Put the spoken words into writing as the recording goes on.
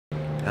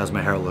How's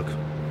my hair look?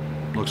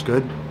 Looks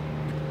good?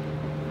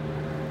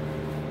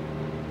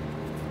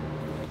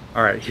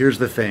 All right, here's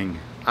the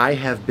thing. I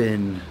have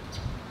been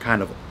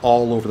kind of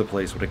all over the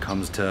place when it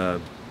comes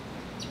to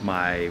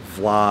my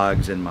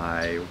vlogs and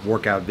my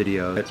workout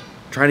videos.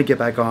 Trying to get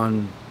back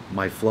on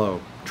my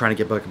flow.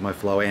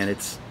 And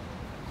it's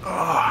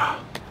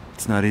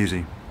not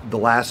easy. The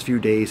last few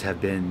days have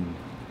been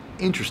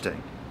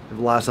interesting. There's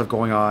a lot of stuff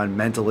going on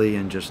mentally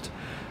and just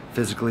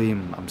physically.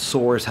 I'm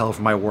sore as hell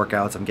from my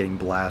workouts. I'm getting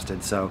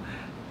blasted. So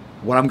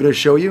what I'm going to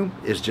show you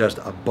is just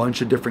a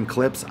bunch of different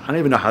clips. I don't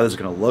even know how this is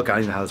going to look. I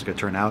don't even know how this is going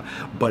to turn out,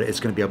 but it's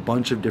going to be a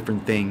bunch of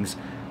different things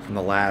from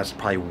the last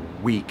probably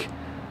week.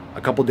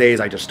 A couple days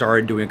I just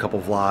started doing a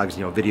couple vlogs,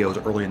 you know,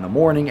 videos early in the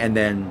morning, and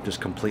then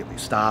just completely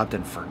stopped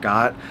and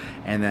forgot.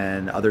 And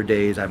then other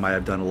days I might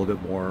have done a little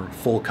bit more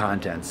full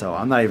content. So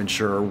I'm not even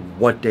sure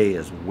what day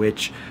is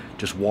which.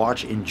 Just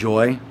watch,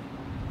 enjoy.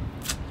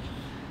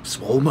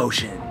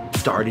 SwoleMotion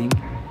starting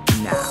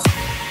now.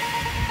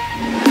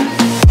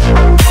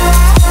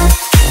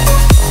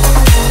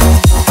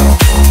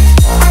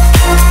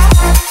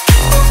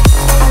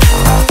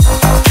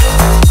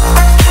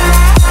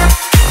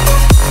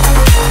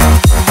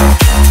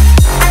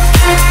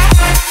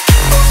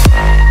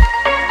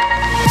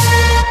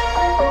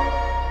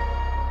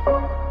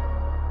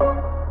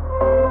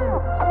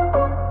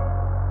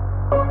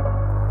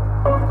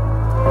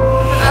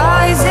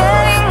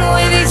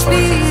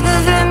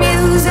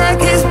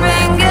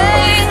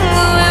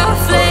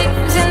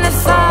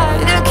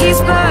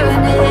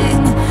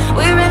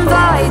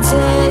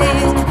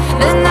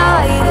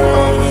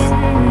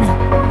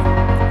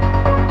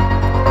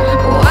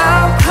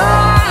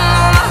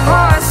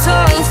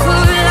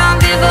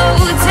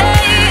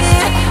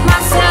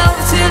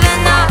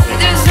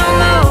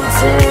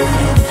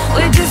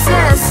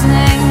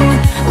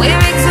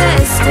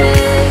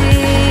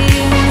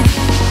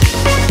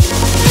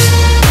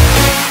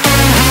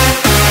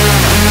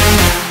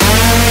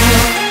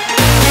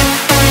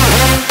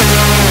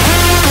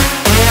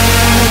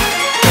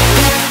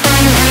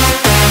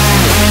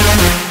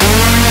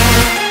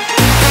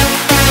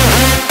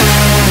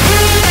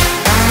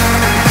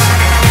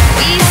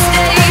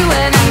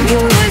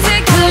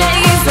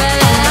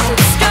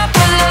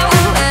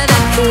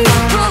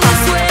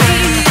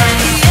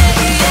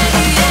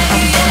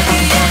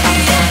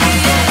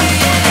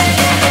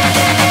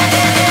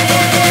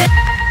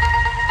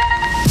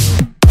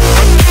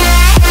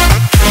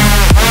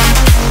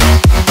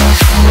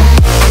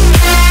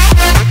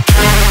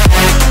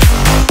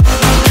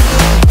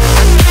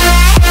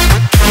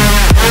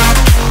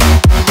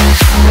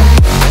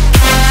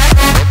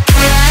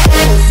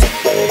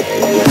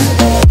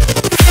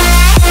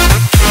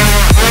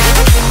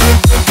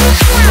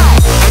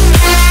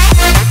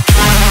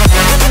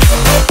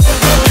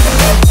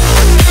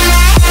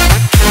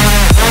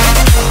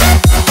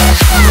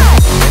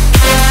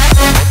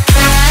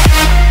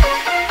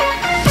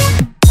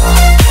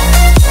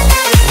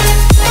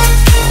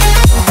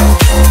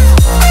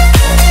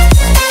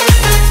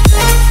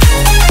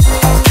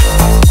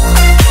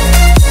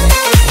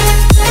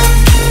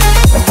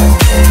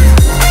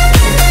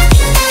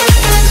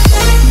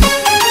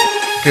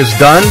 Is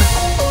done,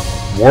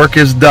 work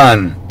is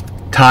done.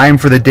 Time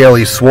for the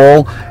daily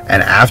swole,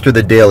 and after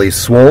the daily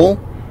swole,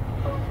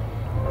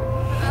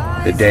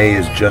 the day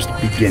is just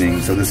beginning.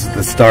 So this is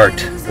the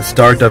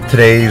start of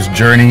today's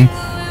journey,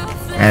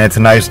 and it's a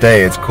nice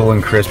day. It's cool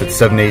and crisp. It's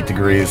 78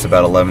 degrees,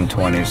 about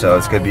 11:20. So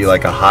it's gonna be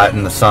like a hot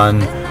in the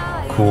sun,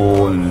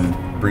 cool and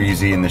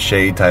breezy in the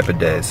shade type of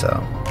day. So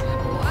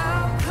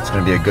it's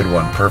gonna be a good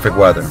one. Perfect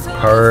weather.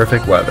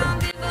 Perfect weather.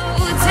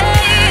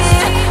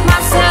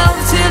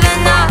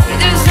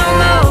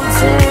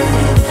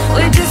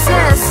 We're just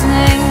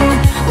listening,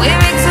 we're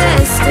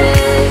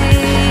existing.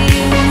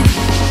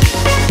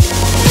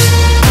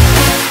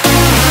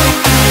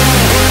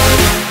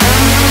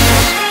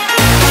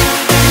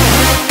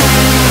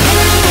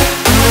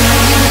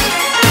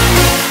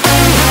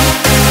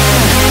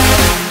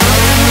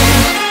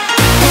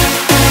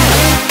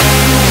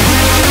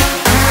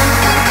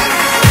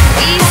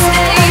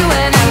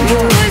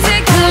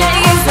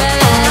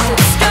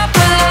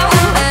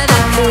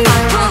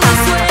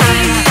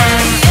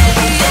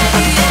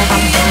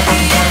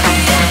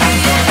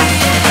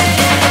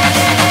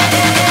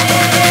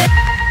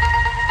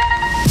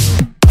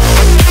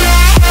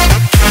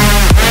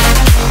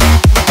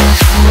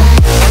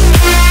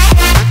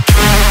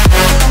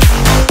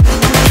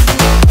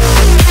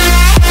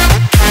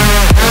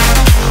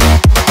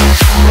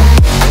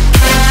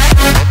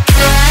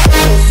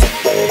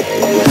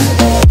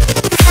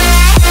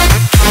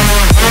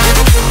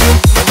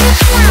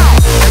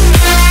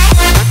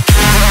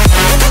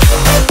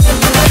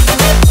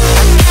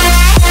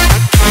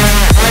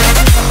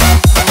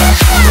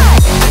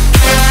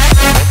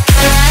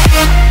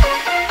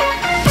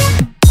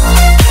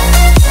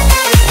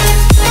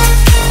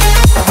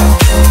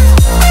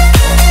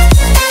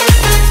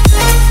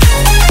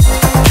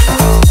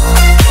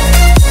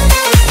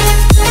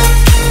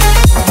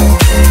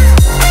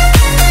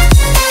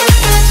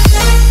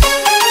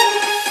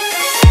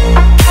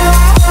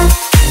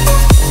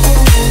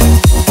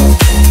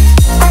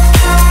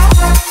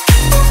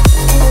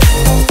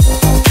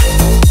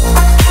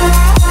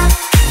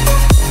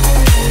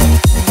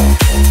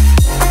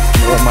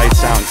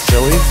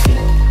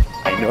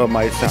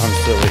 might sound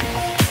silly,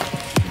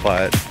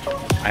 but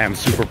I am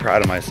super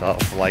proud of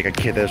myself, like a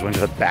kid that just went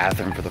to the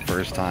bathroom for the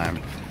first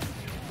time.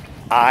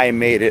 I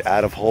made it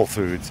out of Whole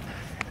Foods,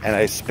 and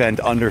I spent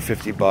under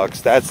 50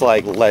 bucks. That's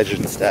like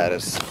legend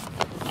status.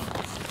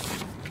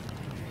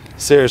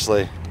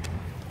 Seriously.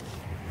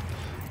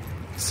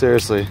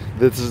 Seriously,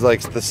 this is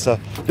like the stuff.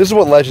 This is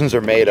what legends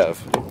are made of.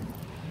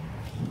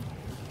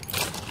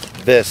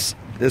 This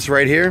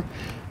right here.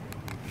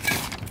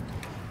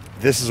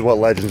 This is what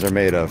legends are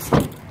made of.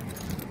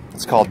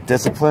 It's called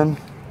discipline.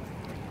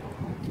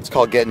 It's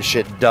called getting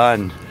shit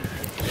done.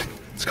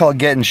 It's called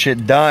getting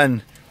shit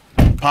done.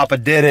 Papa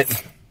did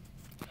it.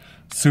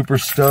 Super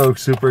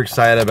stoked, super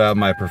excited about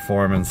my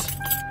performance.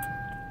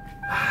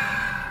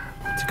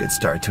 It's a good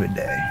start to a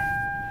day.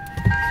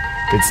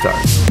 Good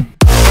start.